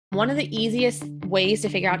One of the easiest ways to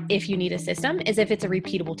figure out if you need a system is if it's a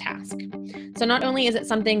repeatable task. So not only is it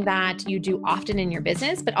something that you do often in your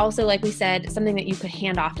business, but also, like we said, something that you could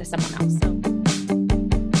hand off to someone else.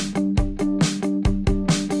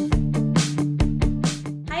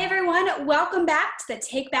 Hi, everyone. Welcome back to the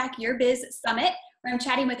Take Back Your Biz Summit, where I'm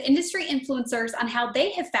chatting with industry influencers on how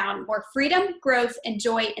they have found more freedom, growth, and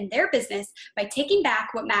joy in their business by taking back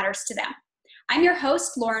what matters to them. I'm your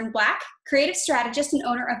host, Lauren Black, creative strategist and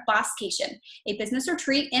owner of Bosscation, a business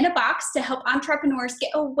retreat in a box to help entrepreneurs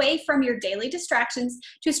get away from your daily distractions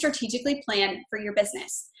to strategically plan for your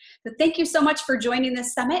business. So thank you so much for joining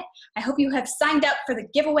this summit. I hope you have signed up for the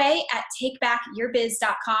giveaway at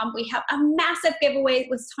takebackyyourbiz.com. We have a massive giveaway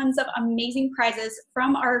with tons of amazing prizes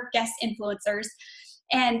from our guest influencers.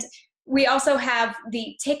 And we also have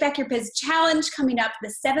the Take Back Your Biz Challenge coming up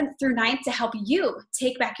the 7th through 9th to help you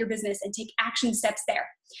take back your business and take action steps there.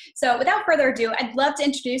 So without further ado, I'd love to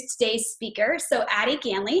introduce today's speaker. So Addi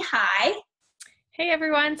Ganley, hi. Hey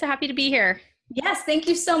everyone, so happy to be here. Yes, thank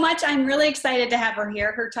you so much. I'm really excited to have her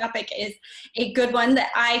here. Her topic is a good one that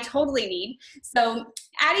I totally need. So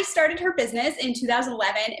Addi started her business in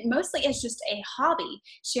 2011, mostly as just a hobby,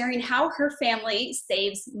 sharing how her family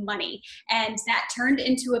saves money. And that turned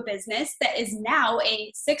into a business that is now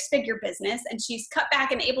a 6-figure business. And she's cut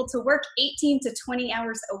back and able to work 18 to 20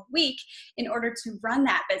 hours a week in order to run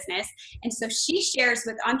that business. And so she shares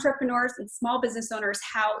with entrepreneurs and small business owners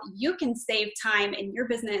how you can save time in your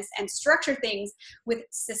business and structure things with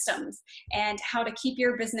systems and how to keep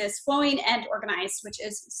your business flowing and organized, which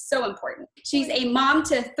is so important. She's a mom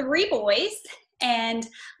to 3 boys and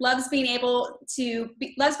loves being able to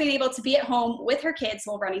be at home with her kids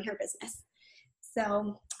while running her business.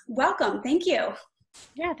 So welcome. Thank you.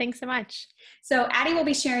 Yeah, thanks so much. So Addi will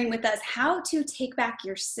be sharing with us how to take back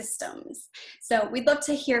your systems. So we'd love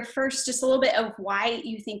to hear first just a little bit of why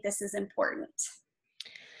you think this is important.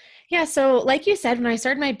 Yeah, so like you said, when I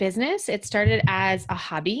started my business, it started as a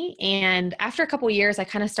hobby. And after a couple of years, I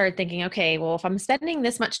kind of started thinking, okay, well, if I'm spending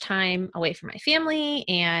this much time away from my family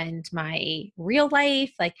and my real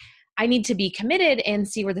life, like I need to be committed and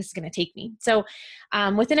see where this is going to take me. So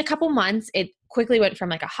within a couple months, it quickly went from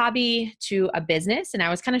like a hobby to a business. And I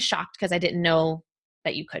was kind of shocked because I didn't know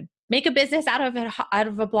that you could make a business out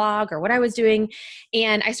of a blog or what I was doing.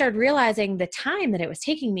 And I started realizing the time that it was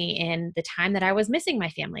taking me and the time that I was missing my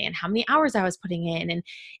family and how many hours I was putting in. And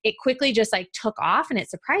it quickly just like took off, and it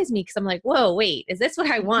surprised me because I'm like, whoa, wait, is this what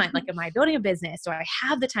I want? Like, am I building a business? Do I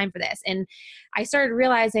have the time for this? And I started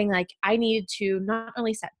realizing like I needed to not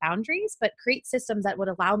only set boundaries, but create systems that would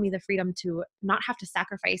allow me the freedom to not have to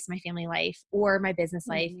sacrifice my family life or my business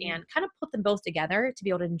life and kind of put them both together to be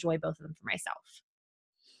able to enjoy both of them for myself.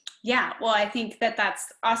 Yeah, well, I think that that's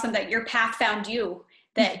awesome that your path found you,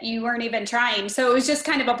 that you weren't even trying. So it was just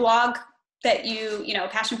kind of a blog that a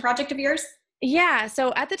passion project of yours? Yeah.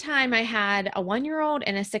 So at the time I had a 1-year-old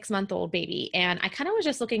and a 6-month-old baby, and I kind of was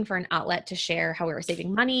just looking for an outlet to share how we were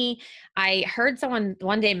saving money. I heard someone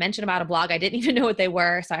one day mention about a blog. I didn't even know what they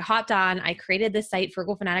were. So I hopped on, I created this site,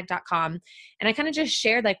 frugalfanatic.com, and I kind of just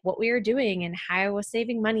shared like what we were doing and how I was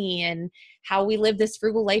saving money and how we live this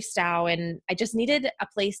frugal lifestyle. And I just needed a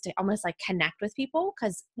place to almost like connect with people.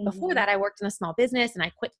 Cause before that I worked in a small business and I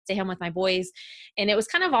quit to stay home with my boys, and it was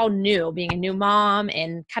kind of all new, being a new mom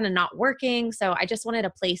and kind of not working. So I just wanted a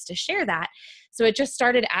place to share that. So it just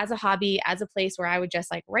started as a hobby, as a place where I would just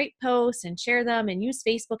like write posts and share them and use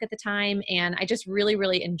Facebook at the time. And I just really,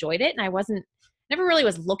 really enjoyed it. And I never really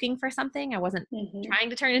was looking for something. I wasn't trying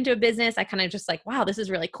to turn it into a business. I kind of just like, wow, this is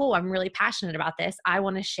really cool. I'm really passionate about this. I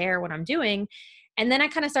want to share what I'm doing. And then I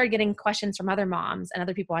kind of started getting questions from other moms and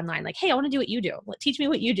other people online, like, hey, I want to do what you do. Teach me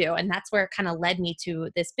what you do. And that's where it kind of led me to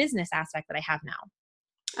this business aspect that I have now.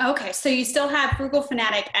 Okay. So you still have Frugal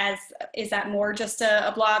Fanatic is that more just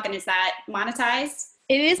a blog, and is that monetized?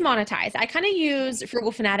 It is monetized. I kind of use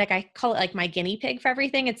Frugal Fanatic. I call it like my guinea pig for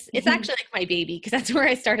everything. It's actually like my baby because that's where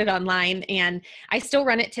I started online, and I still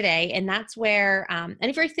run it today. And that's where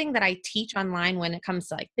everything that I teach online when it comes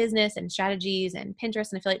to like business and strategies and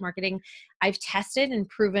Pinterest and affiliate marketing, I've tested and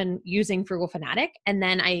proven using Frugal Fanatic. And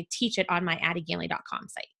then I teach it on my addiganley.com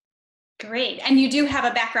site. Great. And you do have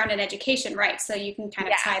a background in education, right? So you can kind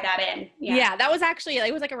of tie that in. Yeah, that was actually,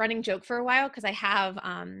 it was like a running joke for a while because I have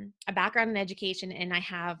a background in education and I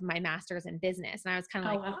have my master's in business. And I was kind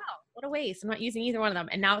of wow, what a waste. I'm not using either one of them.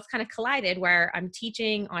 And now it's kind of collided where I'm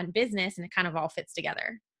teaching on business and it kind of all fits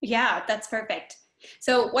together. Yeah, that's perfect.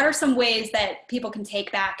 So what are some ways that people can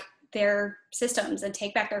take back their systems and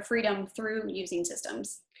take back their freedom through using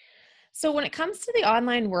systems? So when it comes to the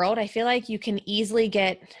online world, I feel like you can easily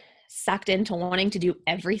get sucked into wanting to do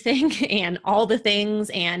everything and all the things.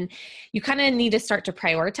 And you kind of need to start to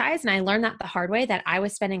prioritize. And I learned that the hard way, that I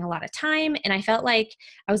was spending a lot of time and I felt like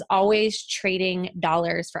I was always trading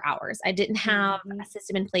dollars for hours. I didn't have a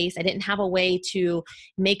system in place. I didn't have a way to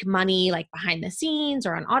make money like behind the scenes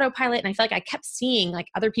or on autopilot. And I felt like I kept seeing like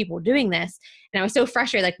other people doing this. And I was so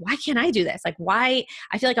frustrated, like, why can't I do this? Like, why?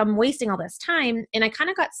 I feel like I'm wasting all this time. And I kind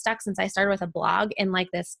of got stuck since I started with a blog in like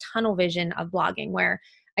this tunnel vision of blogging where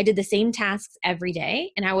I did the same tasks every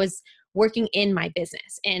day and I was working in my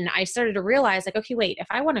business. And I started to realize like, okay, wait, if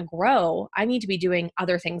I want to grow, I need to be doing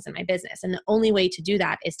other things in my business. And the only way to do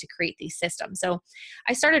that is to create these systems. So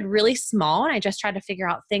I started really small and I just tried to figure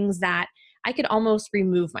out things that I could almost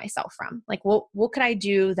remove myself from. Like, what could I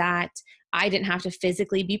do that I didn't have to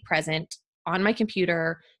physically be present on my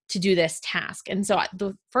computer to do this task? And so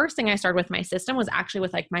the first thing I started with my system was actually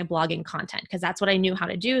with like my blogging content, because that's what I knew how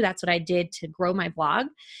to do. That's what I did to grow my blog.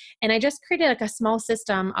 And I just created like a small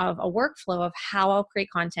system of a workflow of how I'll create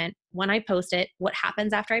content, when I post it, what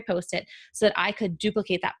happens after I post it, so that I could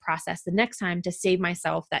duplicate that process the next time to save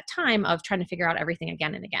myself that time of trying to figure out everything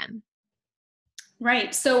again and again.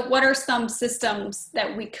 Right. So what are some systems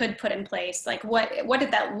that we could put in place? Like what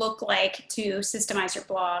did that look like to systemize your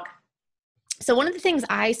blog? So one of the things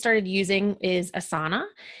I started using is Asana,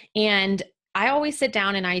 and I always sit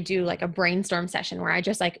down and I do like a brainstorm session where I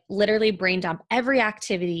just like literally brain dump every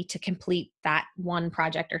activity to complete that one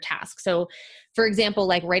project or task. So for example,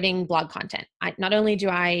 like writing blog content, not only do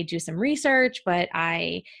I do some research, but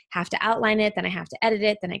I have to outline it, then I have to edit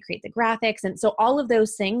it, then I create the graphics. And so all of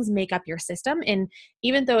those things make up your system. And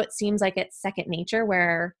even though it seems like it's second nature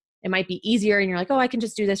where it might be easier and you're like, oh, I can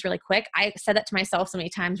just do this really quick. I said that to myself so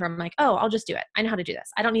many times where I'm like, oh, I'll just do it. I know how to do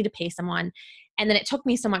this. I don't need to pay someone. And then it took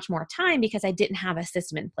me so much more time because I didn't have a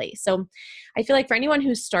system in place. So I feel like for anyone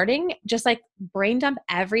who's starting, just like brain dump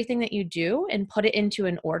everything that you do and put it into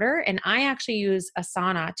an order. And I actually use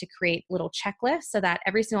Asana to create little checklists so that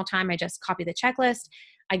every single time I just copy the checklist,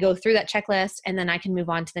 I go through that checklist and then I can move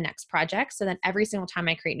on to the next project. So then every single time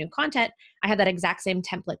I create new content, I have that exact same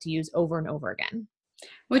template to use over and over again.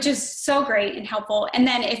 Which is so great and helpful. And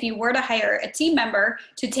then if you were to hire a team member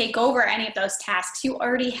to take over any of those tasks, you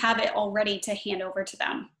already have it all ready to hand over to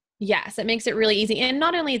them. Yes, it makes it really easy. And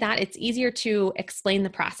not only that, it's easier to explain the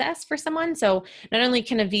process for someone. So not only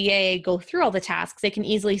can a VA go through all the tasks, they can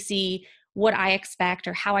easily see what I expect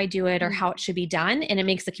or how I do it or how it should be done. And it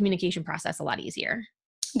makes the communication process a lot easier.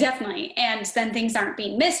 Definitely. And then things aren't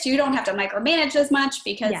being missed. You don't have to micromanage as much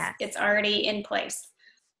because Yes. it's already in place.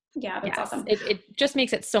 Yeah, that's awesome. It just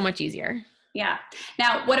makes it so much easier. Yeah.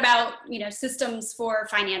 Now, what about, systems for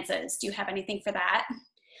finances? Do you have anything for that?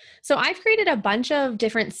 So I've created a bunch of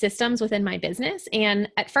different systems within my business. And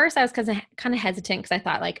at first I was kind of hesitant because I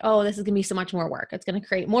thought like, oh, this is going to be so much more work. It's going to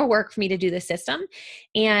create more work for me to do this system.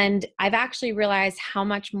 And I've actually realized how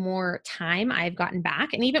much more time I've gotten back.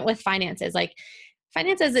 And even with finances, like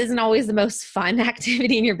finances isn't always the most fun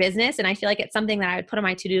activity in your business. And I feel like it's something that I would put on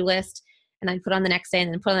my to-do list and I'd put on the next day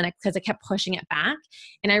and then put on the next, because I kept pushing it back.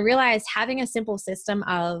 And I realized having a simple system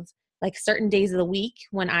of like certain days of the week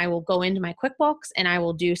when I will go into my QuickBooks and I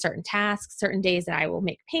will do certain tasks, certain days that I will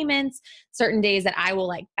make payments, certain days that I will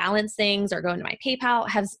like balance things or go into my PayPal,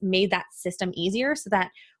 has made that system easier so that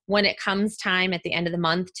when it comes time at the end of the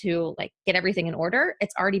month to like get everything in order,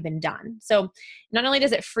 it's already been done. So not only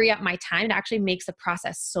does it free up my time, it actually makes the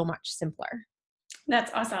process so much simpler.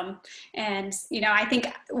 That's awesome. And, I think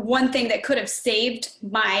one thing that could have saved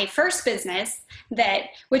my first business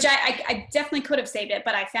which I definitely could have saved it,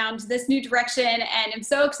 but I found this new direction and I'm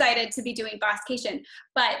so excited to be doing Bosscation.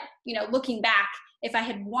 But, looking back, if I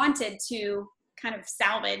had wanted to kind of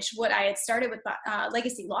salvage what I had started with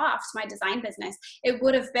Legacy Loft, my design business, it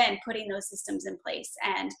would have been putting those systems in place.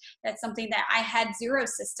 And that's something that I had zero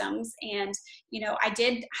systems. And, I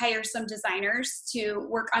did hire some designers to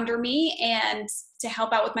work under me and to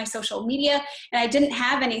help out with my social media. And I didn't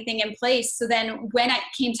have anything in place. So then when it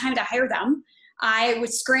came time to hire them, I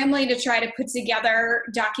was scrambling to try to put together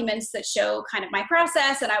documents that show kind of my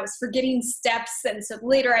process, and I was forgetting steps. And so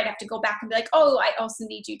later I'd have to go back and be like, oh, I also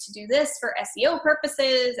need you to do this for SEO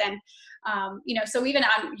purposes. And, so even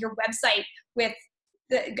on your website with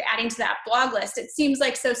adding to that blog list, it seems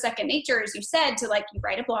like so second nature, as you said, to like, you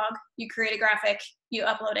write a blog, you create a graphic, you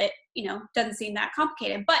upload it, doesn't seem that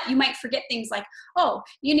complicated, but you might forget things like, oh,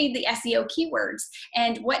 you need the SEO keywords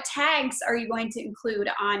and what tags are you going to include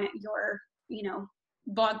on your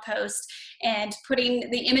blog post, and putting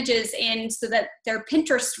the images in so that they're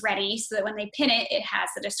Pinterest ready, so that when they pin it, it has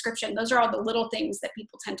the description. Those are all the little things that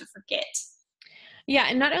people tend to forget. Yeah.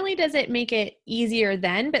 And not only does it make it easier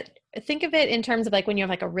then, but think of it in terms of like when you have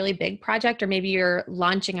like a really big project, or maybe you're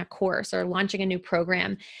launching a course or launching a new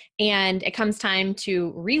program and it comes time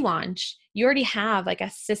to relaunch, you already have like a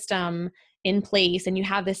system in place and you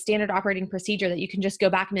have this standard operating procedure that you can just go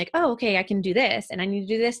back and be like, oh, okay, I can do this. And I need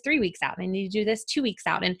to do this 3 weeks out. And I need to do this 2 weeks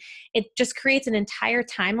out. And it just creates an entire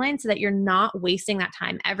timeline so that you're not wasting that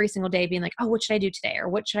time every single day being like, oh, what should I do today? Or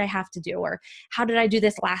what should I have to do? Or how did I do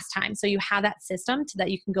this last time? So you have that system so that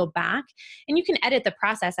you can go back and you can edit the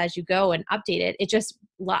process as you go and update it. It just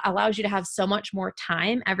allows you to have so much more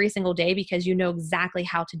time every single day because you know exactly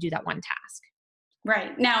how to do that one task.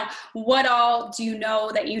 Right. Now, what all do you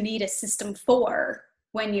know that you need a system for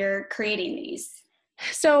when you're creating these?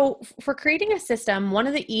 So for creating a system, one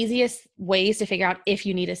of the easiest ways to figure out if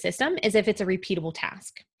you need a system is if it's a repeatable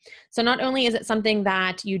task. So not only is it something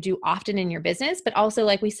that you do often in your business, but also,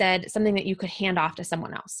 like we said, something that you could hand off to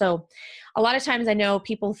someone else. So a lot of times I know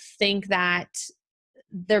people think that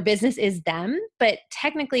their business is them, but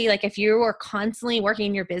technically, like if you are constantly working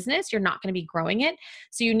in your business, you're not going to be growing it.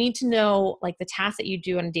 So you need to know like the tasks that you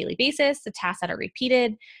do on a daily basis, the tasks that are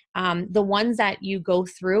repeated, the ones that you go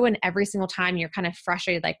through and every single time you're kind of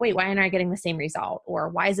frustrated, like, wait, why aren't I getting the same result? Or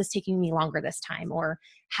why is this taking me longer this time? Or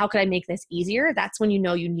how could I make this easier? That's when you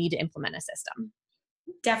know you need to implement a system.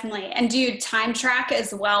 Definitely. And do you time track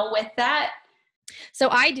as well with that? So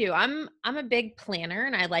I do. I'm a big planner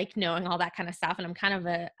and I like knowing all that kind of stuff. And I'm kind of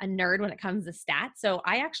a nerd when it comes to stats. So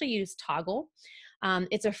I actually use Toggle.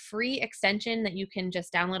 It's a free extension that you can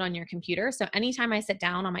just download on your computer. So anytime I sit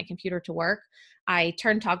down on my computer to work, I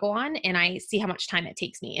turn Toggle on and I see how much time it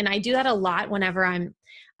takes me. And I do that a lot whenever I'm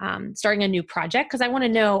starting a new project because I want to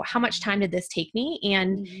know how much time did this take me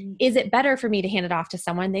and Mhm. is it better for me to hand it off to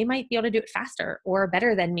someone? They might be able to do it faster or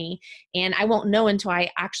better than me. And I won't know until I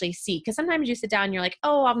actually see. Because sometimes you sit down and you're like,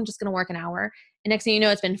 oh, I'm just going to work an hour. And next thing you know,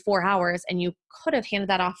 it's been 4 hours and you could have handed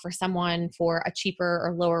that off for someone for a cheaper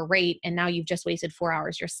or lower rate. And now you've just wasted 4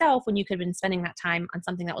 hours yourself when you could have been spending that time on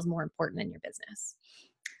something that was more important in your business.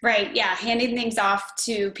 Right. Yeah. Handing things off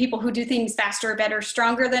to people who do things faster, better,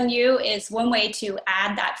 stronger than you is one way to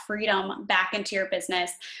add that freedom back into your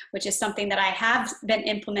business, which is something that I have been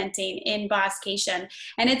implementing in Bosscation.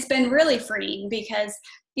 And it's been really freeing because,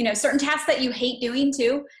 you know, certain tasks that you hate doing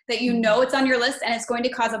too, that you know it's on your list and it's going to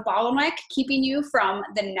cause a bottleneck keeping you from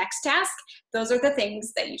the next task. Those are the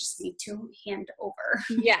things that you just need to hand over.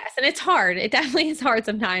 Yes. And it's hard. It definitely is hard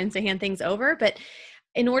sometimes to hand things over, but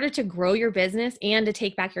in order to grow your business and to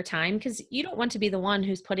take back your time, because you don't want to be the one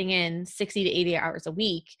who's putting in 60 to 80 hours a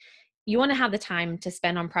week. You want to have the time to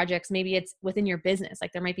spend on projects. Maybe it's within your business.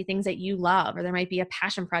 Like there might be things that you love, or there might be a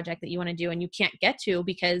passion project that you want to do and you can't get to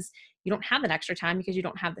because you don't have that extra time because you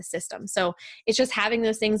don't have the system. So it's just having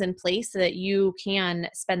those things in place so that you can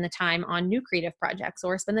spend the time on new creative projects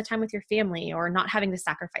or spend the time with your family or not having to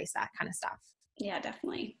sacrifice that kind of stuff. Yeah,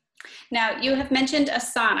 definitely. Now, you have mentioned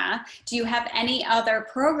Asana. Do you have any other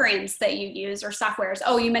programs that you use or softwares?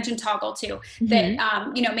 Oh, you mentioned Toggle too.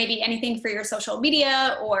 That you know, maybe anything for your social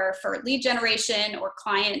media or for lead generation or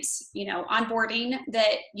client, you know, onboarding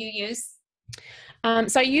that you use.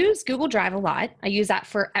 So I use Google Drive a lot. I use that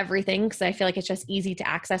for everything because I feel like it's just easy to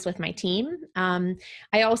access with my team.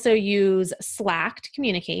 I also use Slack to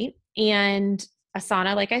communicate and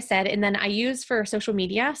Asana, like I said, and then I use for social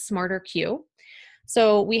media SmarterQ.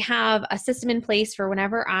 So we have a system in place for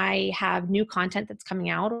whenever I have new content that's coming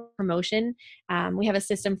out or promotion. We have a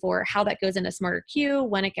system for how that goes into Smarter Queue,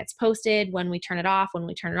 when it gets posted, when we turn it off, when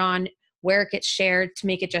we turn it on, where it gets shared to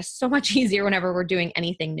make it just so much easier whenever we're doing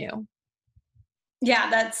anything new. Yeah,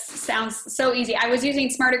 that sounds so easy. I was using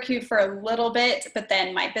SmarterQ for a little bit, but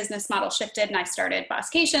then my business model shifted and I started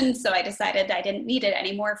Bosscation. So I decided I didn't need it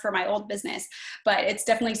anymore for my old business. But it's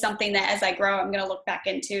definitely something that as I grow, I'm going to look back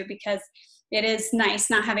into because it is nice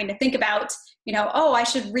not having to think about, you know, oh, I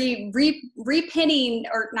should repinning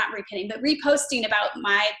or not repinning, but reposting about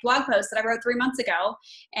my blog post that I wrote 3 months ago.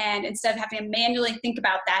 And instead of having to manually think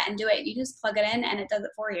about that and do it, you just plug it in and it does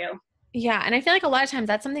it for you. Yeah. And I feel like a lot of times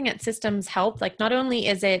that's something that systems help. Like not only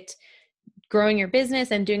is it growing your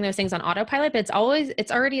business and doing those things on autopilot, but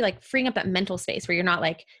it's already like freeing up that mental space where you're not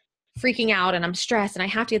like freaking out and I'm stressed and I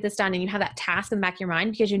have to get this done. And you have that task in the back of your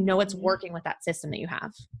mind because you know it's working with that system that you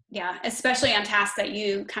have. Yeah, especially on tasks that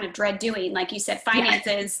you kind of dread doing. Like you said,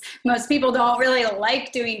 finances, most people don't really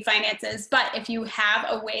like doing finances, but if you have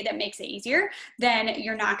a way that makes it easier, then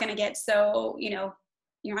you're not going to get so, you know,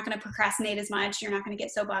 you're not going to procrastinate as much. You're not going to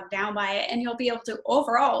get so bogged down by it. And you'll be able to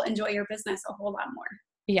overall enjoy your business a whole lot more.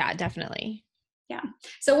 Yeah, definitely. Yeah.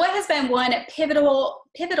 So what has been one pivotal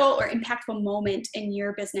or impactful moment in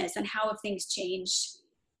your business and how have things changed?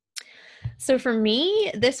 So for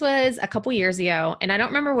me, this was a couple years ago, and I don't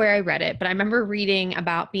remember where I read it, but I remember reading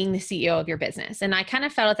about being the CEO of your business. And I kind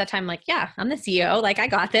of felt at that time like, yeah, I'm the CEO. Like, I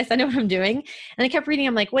got this. I know what I'm doing. And I kept reading.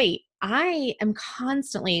 I'm like, wait, I am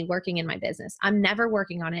constantly working in my business. I'm never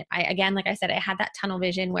working on it. Again, like I said, I had that tunnel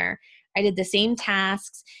vision where I did the same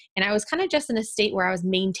tasks and I was kind of just in a state where I was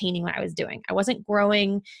maintaining what I was doing. I wasn't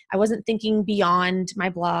growing. I wasn't thinking beyond my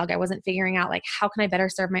blog. I wasn't figuring out like, how can I better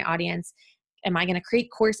serve my audience? Am I going to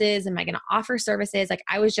create courses? Am I going to offer services? Like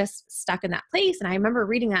I was just stuck in that place. And I remember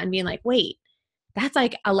reading that and being like, wait, that's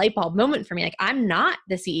like a light bulb moment for me. Like I'm not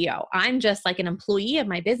the CEO. I'm just like an employee of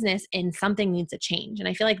my business and something needs to change. And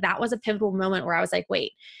I feel like that was a pivotal moment where I was like,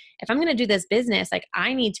 wait, if I'm going to do this business, like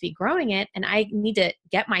I need to be growing it and I need to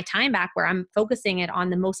get my time back where I'm focusing it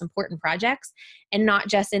on the most important projects and not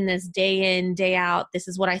just in this day in, day out. This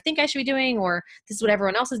is what I think I should be doing, or this is what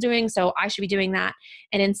everyone else is doing. So I should be doing that.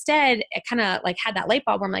 And instead it kind of like had that light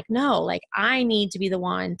bulb where I'm like, no, like I need to be the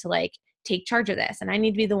one to like take charge of this. And I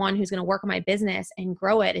need to be the one who's going to work on my business and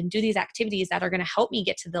grow it and do these activities that are going to help me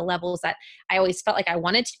get to the levels that I always felt like I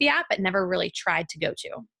wanted to be at, but never really tried to go to.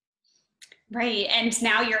 Right. And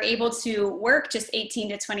now you're able to work just 18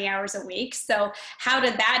 to 20 hours a week. So how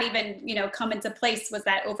did that even, come into place? Was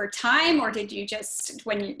that over time, or did you just,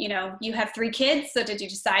 when, you have 3 kids, so did you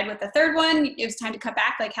decide with the third one, it was time to cut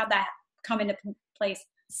back? Like how'd that come into place?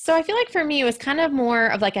 So I feel like for me, it was kind of more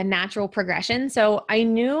of like a natural progression. So I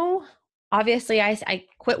knew, obviously, I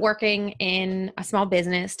quit working in a small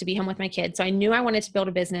business to be home with my kids. So I knew I wanted to build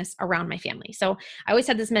a business around my family. So I always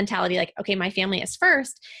had this mentality like, okay, my family is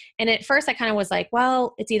first. And at first I kind of was like,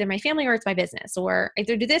 well, it's either my family or it's my business, or I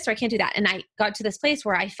either do this or I can't do that. And I got to this place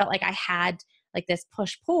where I felt like I had like this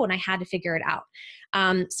push pull and I had to figure it out.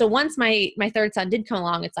 So once my third son did come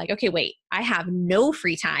along, it's like, okay, wait, I have no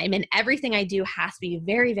free time and everything I do has to be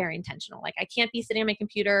very, very intentional. Like I can't be sitting on my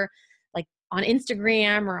computer, like on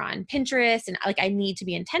Instagram or on Pinterest. And like, I need to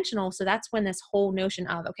be intentional. So that's when this whole notion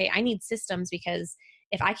of, okay, I need systems, because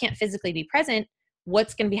if I can't physically be present,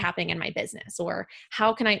 what's going to be happening in my business? Or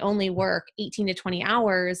how can I only work 18 to 20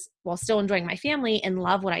 hours while still enjoying my family and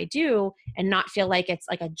love what I do and not feel like it's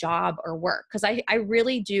like a job or work? Because I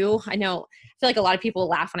really do. I know, I feel like a lot of people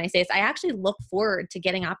laugh when I say this. I actually look forward to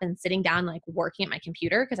getting up and sitting down, like working at my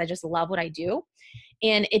computer, because I just love what I do.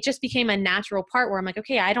 And it just became a natural part where I'm like,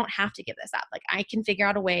 okay, I don't have to give this up. Like I can figure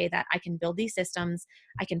out a way that I can build these systems.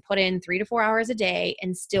 I can put in 3 to 4 hours a day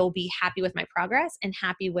and still be happy with my progress and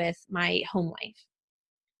happy with my home life.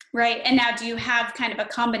 Right. And now do you have kind of a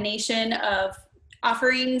combination of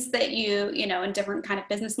offerings that and different kind of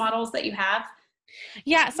business models that you have?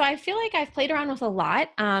 Yeah, so I feel like I've played around with a lot.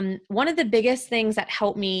 One of the biggest things that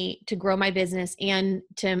helped me to grow my business and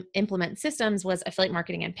to implement systems was affiliate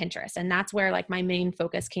marketing and Pinterest. And that's where like my main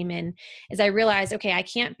focus came in, is I realized, okay, I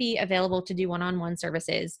can't be available to do one-on-one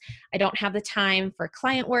services. I don't have the time for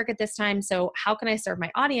client work at this time. So how can I serve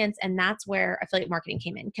my audience? And that's where affiliate marketing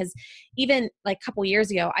came in. Because even like a couple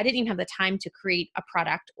years ago, I didn't even have the time to create a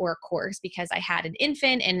product or a course because I had an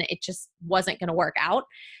infant and it just wasn't going to work out.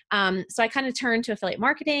 So I kind of turned to affiliate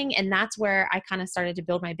marketing, and that's where I kind of started to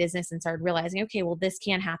build my business and started realizing, okay, well, this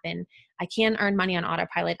can happen. I can earn money on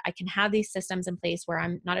autopilot. I can have these systems in place where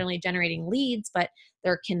I'm not only generating leads, but they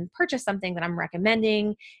can purchase something that I'm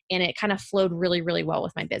recommending. And it kind of flowed really, really well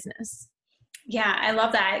with my business. Yeah, I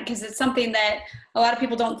love that, because it's something that a lot of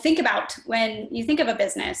people don't think about when you think of a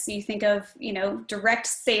business. You think of, direct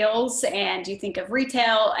sales, and you think of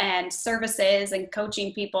retail and services and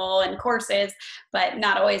coaching people and courses, but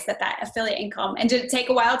not always that affiliate income. And did it take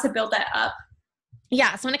a while to build that up?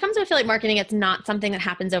 Yeah. So when it comes to affiliate marketing, it's not something that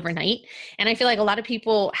happens overnight. And I feel like a lot of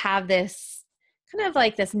people have this kind of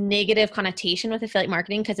like this negative connotation with affiliate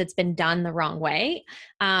marketing because it's been done the wrong way.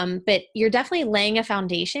 But you're definitely laying a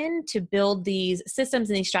foundation to build these systems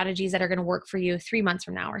and these strategies that are going to work for you 3 months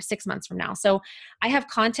from now or 6 months from now. So I have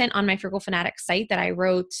content on my Frugal Fanatic site that I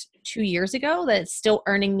wrote 2 years ago that's still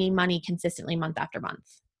earning me money consistently month after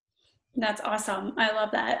month. That's awesome. I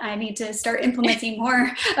love that. I need to start implementing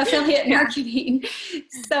more affiliate marketing.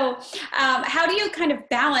 So how do you kind of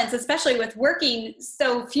balance, especially with working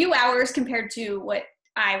so few hours compared to what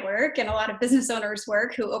I work and a lot of business owners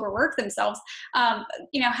work who overwork themselves? How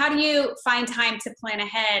do you find time to plan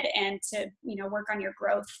ahead and to, work on your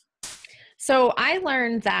growth? So I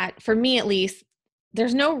learned that for me, at least,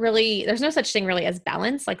 there's no such thing really as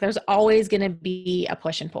balance. Like there's always going to be a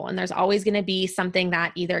push and pull, and there's always going to be something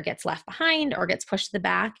that either gets left behind or gets pushed to the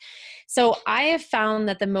back. So I have found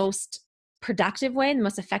that the most productive way and the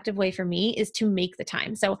most effective way for me is to make the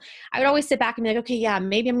time. So I would always sit back and be like, okay, yeah,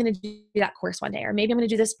 maybe I'm going to do that course one day, or maybe I'm going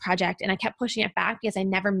to do this project. And I kept pushing it back because I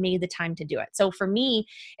never made the time to do it. So for me,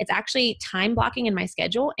 it's actually time blocking in my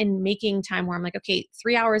schedule and making time where I'm like, okay,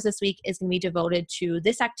 3 hours this week is going to be devoted to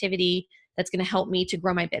this activity that's going to help me to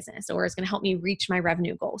grow my business, or is going to help me reach my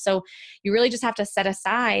revenue goal. So you really just have to set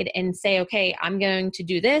aside and say, okay, I'm going to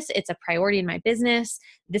do this. It's a priority in my business.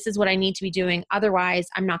 This is what I need to be doing. Otherwise,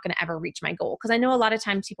 I'm not going to ever reach my goal. Because I know a lot of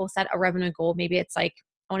times people set a revenue goal. Maybe it's like,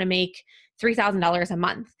 I want to make $3,000 a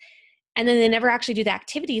month. And then they never actually do the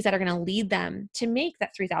activities that are going to lead them to make that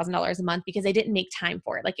 $3,000 a month because they didn't make time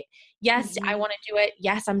for it. Like, yes, I want to do it.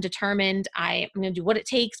 Yes, I'm determined. I'm going to do what it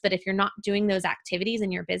takes. But if you're not doing those activities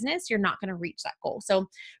in your business, you're not going to reach that goal. So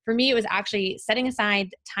for me, it was actually setting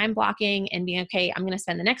aside time blocking and being, okay, I'm going to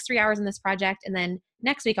spend the next 3 hours in this project. And then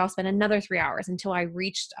next week I'll spend another 3 hours until I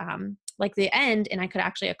reached like the end and I could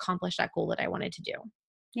actually accomplish that goal that I wanted to do.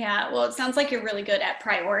 Yeah, well, it sounds like you're really good at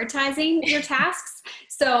prioritizing your tasks.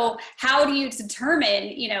 So how do you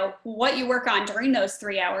determine, what you work on during those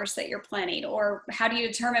 3 hours that you're planning? Or how do you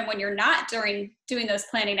determine when you're not doing those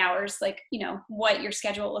planning hours, like, what your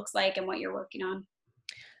schedule looks like and what you're working on?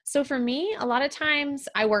 So for me, a lot of times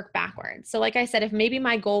I work backwards. So like I said, if maybe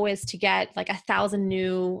my goal is to get like 1,000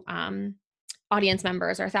 new audience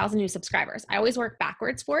members or 1,000 new subscribers, I always work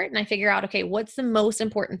backwards for it. And I figure out, okay, what's the most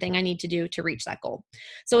important thing I need to do to reach that goal?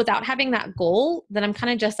 So without having that goal, then I'm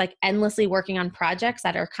kind of just like endlessly working on projects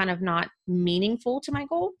that are kind of not meaningful to my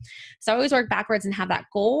goal. So I always work backwards and have that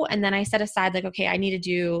goal. And then I set aside like, okay, I need to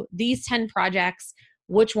do these 10 projects.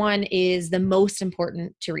 Which one is the most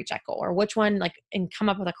important to reach that goal, or which one, like, and come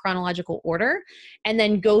up with a chronological order and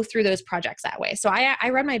then go through those projects that way. So I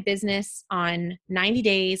run my business on 90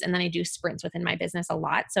 days and then I do sprints within my business a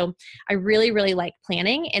lot. So I really, really like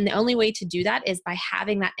planning. And the only way to do that is by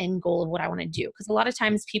having that end goal of what I want to do. Because a lot of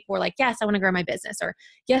times people are like, yes, I want to grow my business, or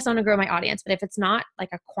yes, I want to grow my audience. But if it's not like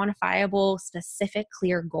a quantifiable, specific,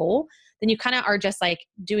 clear goal, then you kind of are just like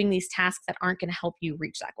doing these tasks that aren't going to help you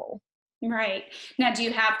reach that goal. Right. Now, do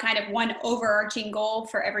you have kind of one overarching goal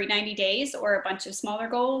for every 90 days or a bunch of smaller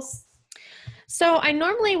goals? So I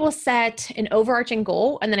normally will set an overarching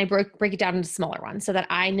goal and then I break it down into smaller ones so that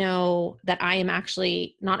I know that I am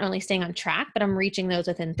actually not only staying on track, but I'm reaching those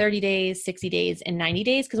within 30 days, 60 days, and 90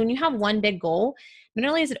 days. Because when you have one big goal, not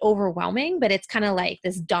only is it overwhelming, but it's kind of like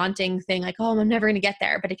this daunting thing, like, oh, I'm never going to get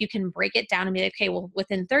there. But if you can break it down and be like, okay, well,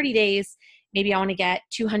 within 30 days, maybe I want to get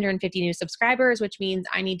 250 new subscribers, which means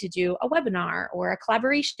I need to do a webinar or a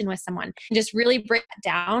collaboration with someone. And just really break that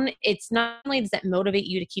down. It's not only does that motivate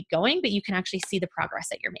you to keep going, but you can actually see the progress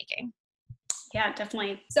that you're making. Yeah,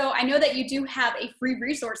 definitely. So I know that you do have a free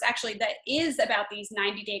resource actually that is about these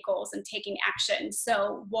 90-day goals and taking action.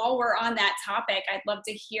 So while we're on that topic, I'd love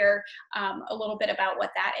to hear a little bit about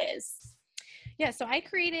what that is. Yeah, so I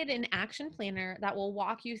created an action planner that will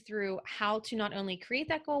walk you through how to not only create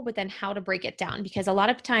that goal, but then how to break it down. Because a lot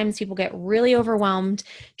of times people get really overwhelmed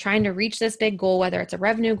trying to reach this big goal, whether it's a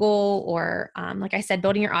revenue goal or, like I said,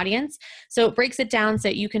 building your audience. So it breaks it down so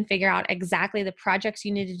that you can figure out exactly the projects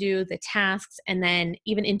you need to do, the tasks, and then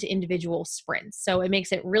even into individual sprints. So it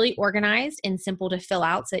makes it really organized and simple to fill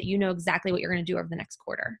out so that you know exactly what you're going to do over the next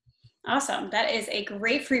quarter. Awesome. That is a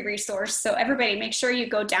great free resource. So everybody make sure you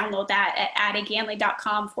go download that at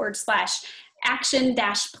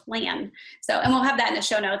addiganley.com/action-plan. So, and we'll have that in the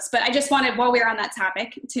show notes, but I just wanted, while we were on that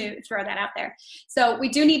topic, to throw that out there. So we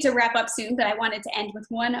do need to wrap up soon, but I wanted to end with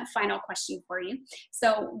one final question for you.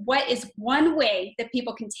 So what is one way that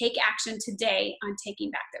people can take action today on taking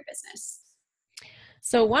back their business?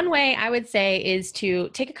 So one way I would say is to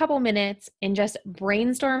take a couple minutes and just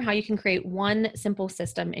brainstorm how you can create one simple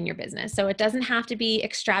system in your business. So it doesn't have to be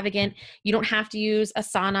extravagant. You don't have to use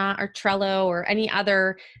Asana or Trello or any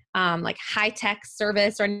other like high-tech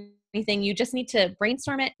service or anything. You just need to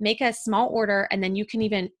brainstorm it, make a small order, and then you can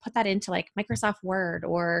even put that into like Microsoft Word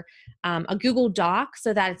or a Google Doc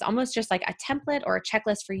so that it's almost just like a template or a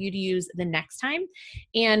checklist for you to use the next time.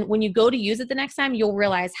 And when you go to use it the next time, you'll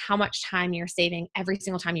realize how much time you're saving every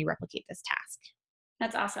single time you replicate this task.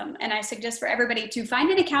 That's awesome. And I suggest for everybody to find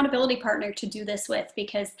an accountability partner to do this with,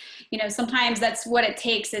 because, sometimes that's what it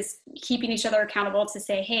takes, is keeping each other accountable to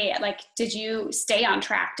say, hey, like, did you stay on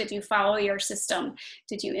track? Did you follow your system?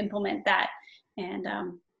 Did you implement that? And,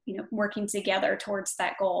 working together towards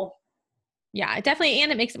that goal. Yeah, definitely.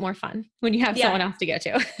 And it makes it more fun when you have someone else to go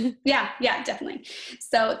to. Yeah, definitely.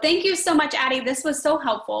 So thank you so much, Addi. This was so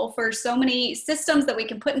helpful for so many systems that we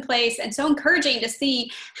can put in place, and so encouraging to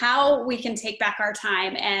see how we can take back our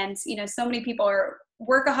time. And, so many people are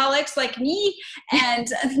workaholics like me, and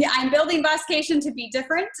I'm building Bosscation to be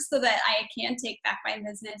different so that I can take back my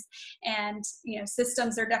business. And,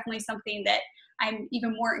 systems are definitely something that I'm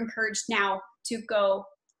even more encouraged now to go,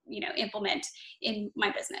 implement in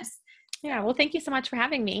my business. Yeah. Well, thank you so much for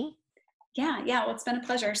having me. Yeah. Well, it's been a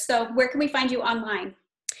pleasure. So where can we find you online?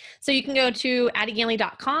 So you can go to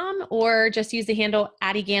addiganley.com or just use the handle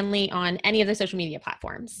Addi Ganley on any of the social media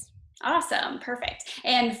platforms. Awesome. Perfect.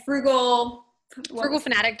 And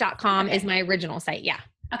frugalfanatic.com is my original site. Yeah.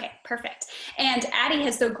 Okay, perfect. And Addi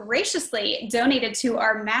has so graciously donated to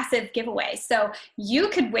our massive giveaway. So you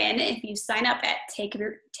could win if you sign up at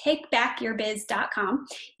takebackyyourbiz.com.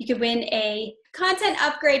 You could win a content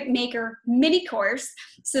upgrade maker mini course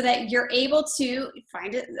so that you're able to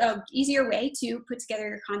find an easier way to put together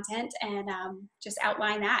your content and just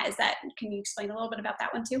outline that. Can you explain a little bit about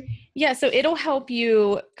that one too? Yeah, so it'll help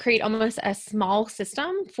you create almost a small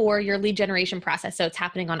system for your lead generation process. So it's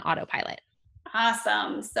happening on autopilot.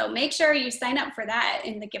 Awesome. So make sure you sign up for that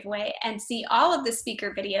in the giveaway and see all of the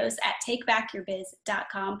speaker videos at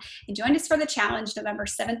takebackyyourbiz.com and join us for the challenge November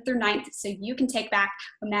 7th through 9th so you can take back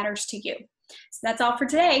what matters to you. So that's all for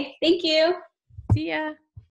today. Thank you. See ya.